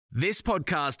This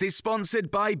podcast is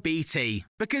sponsored by BT,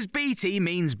 because BT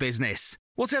means business.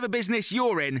 Whatever business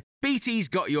you're in, BT's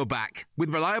got your back, with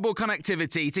reliable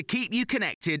connectivity to keep you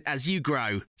connected as you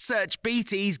grow. Search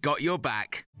BT's got your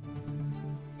back.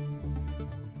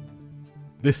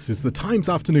 This is the Times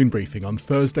afternoon briefing on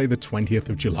Thursday the 20th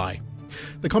of July.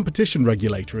 The competition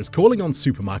regulator is calling on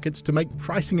supermarkets to make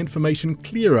pricing information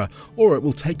clearer, or it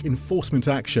will take enforcement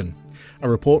action. A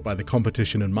report by the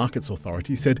Competition and Markets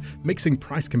Authority said mixing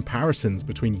price comparisons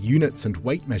between units and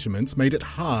weight measurements made it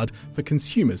hard for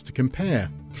consumers to compare.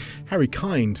 Harry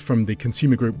Kind from the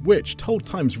consumer group Which told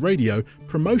Times Radio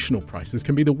promotional prices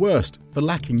can be the worst for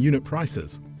lacking unit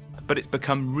prices. But it's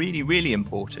become really, really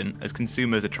important as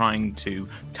consumers are trying to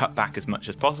cut back as much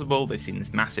as possible. They've seen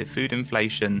this massive food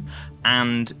inflation,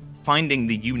 and finding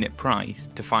the unit price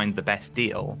to find the best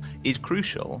deal is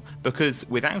crucial, because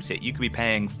without it, you could be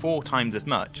paying 4 times as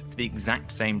much for the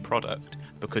exact same product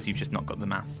because you've just not got the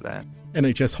maths there.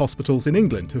 NHS hospitals in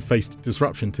England have faced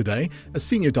disruption today as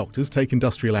senior doctors take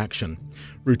industrial action.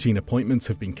 Routine appointments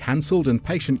have been cancelled and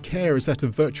patient care is at a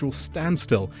virtual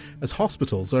standstill as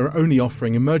hospitals are only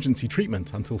offering emergency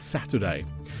treatment until Saturday.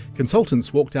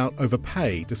 Consultants walked out over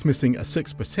pay, dismissing a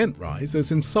 6% rise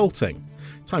as insulting.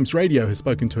 Times Radio has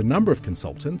spoken to a number of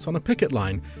consultants on a picket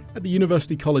line at the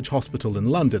University College Hospital in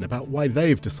London about why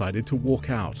they've decided to walk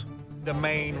out. The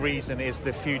main reason is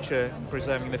the future,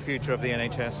 preserving the future of the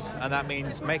NHS, and that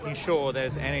means making sure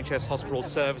there's NHS hospital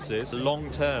services long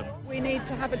term. We need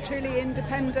to have a truly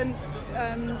independent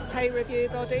pay review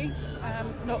body,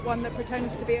 not one that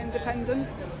pretends to be independent.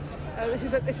 This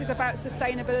is about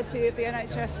sustainability of the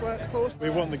NHS workforce.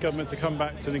 We want the government to come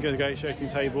back to the negotiating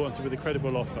table and to with a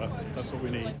credible offer. That's what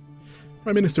we need.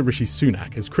 Prime Minister Rishi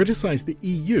Sunak has criticised the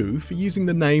EU for using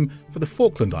the name for the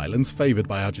Falkland Islands favoured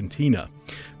by Argentina.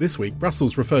 This week,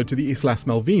 Brussels referred to the Islas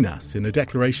Malvinas in a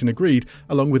declaration agreed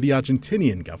along with the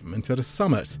Argentinian government at a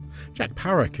summit. Jack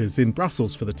Parrock is in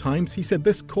Brussels for The Times. He said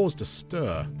this caused a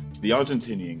stir. The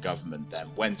Argentinian government then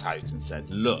went out and said,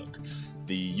 look,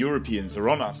 the Europeans are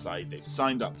on our side. They've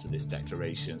signed up to this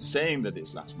declaration saying that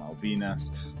it's Las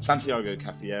Malvinas. Santiago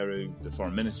Cafiero, the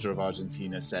foreign minister of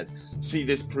Argentina, said, see,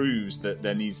 this proves that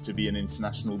there needs to be an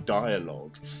international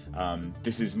dialogue.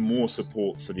 This is more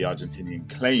support for the Argentinian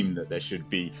claim that there should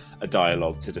be a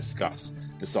dialogue to discuss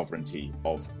the sovereignty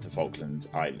of the Falkland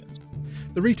Islands.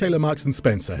 The retailer Marks &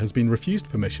 Spencer has been refused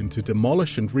permission to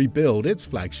demolish and rebuild its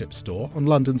flagship store on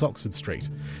London's Oxford Street.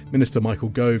 Minister Michael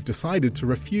Gove decided to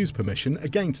refuse permission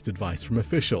against advice from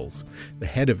officials. The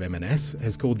head of M&S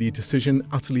has called the decision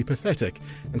utterly pathetic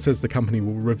and says the company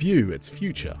will review its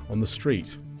future on the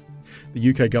street. The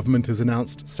UK government has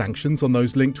announced sanctions on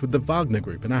those linked with the Wagner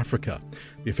Group in Africa.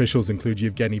 The officials include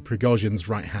Yevgeny Prigozhin's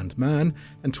right-hand man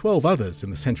and 12 others in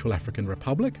the Central African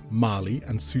Republic, Mali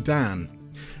and Sudan.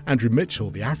 Andrew Mitchell,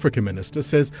 the Africa minister,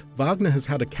 says Wagner has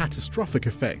had a catastrophic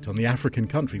effect on the African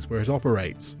countries where it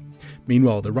operates.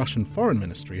 Meanwhile, the Russian Foreign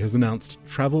Ministry has announced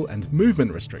travel and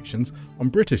movement restrictions on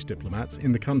British diplomats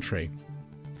in the country.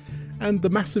 And the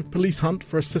massive police hunt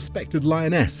for a suspected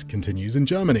lioness continues in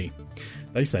Germany.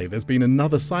 They say there's been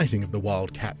another sighting of the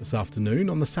wild cat this afternoon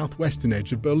on the southwestern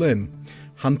edge of Berlin.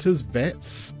 Hunters,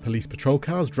 vets, police patrol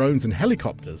cars, drones and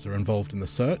helicopters are involved in the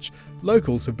search.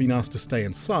 Locals have been asked to stay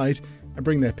inside and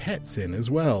bring their pets in as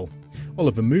well.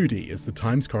 Oliver Moody is the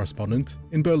Times correspondent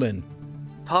in Berlin.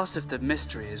 Part of the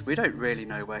mystery is we don't really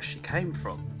know where she came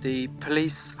from. The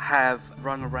police have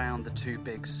rung around the 2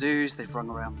 big zoos, they've rung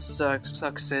around the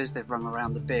circuses, they've rung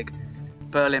around the big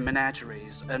Berlin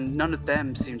menageries, and none of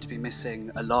them seem to be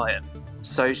missing a lion.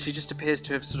 So she just appears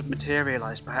to have sort of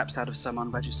materialised, perhaps out of some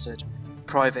unregistered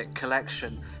private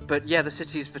collection. But yeah, the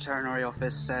city's veterinary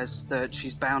office says that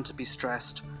she's bound to be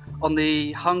stressed. On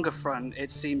the hunger front,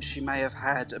 it seems she may have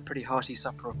had a pretty hearty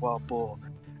supper of wild boar.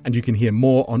 And you can hear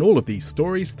more on all of these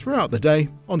stories throughout the day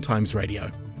on Times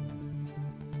Radio.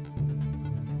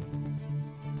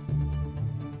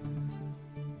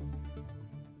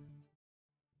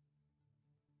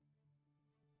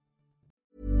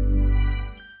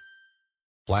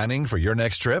 Planning for your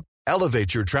next trip?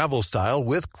 Elevate your travel style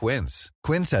with Quince.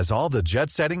 Quince has all the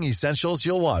jet-setting essentials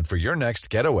you'll want for your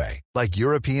next getaway, like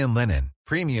European linen,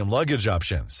 premium luggage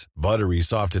options, buttery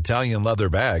soft Italian leather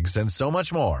bags, and so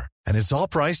much more. And it's all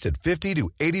priced at 50 to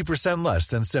 80% less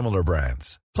than similar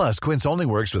brands. Plus, Quince only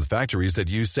works with factories that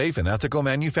use safe and ethical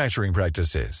manufacturing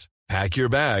practices. Pack your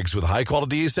bags with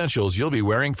high-quality essentials you'll be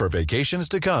wearing for vacations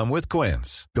to come with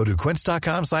Quince. Go to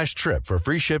quince.com/trip for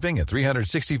free shipping and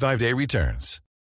 365-day returns.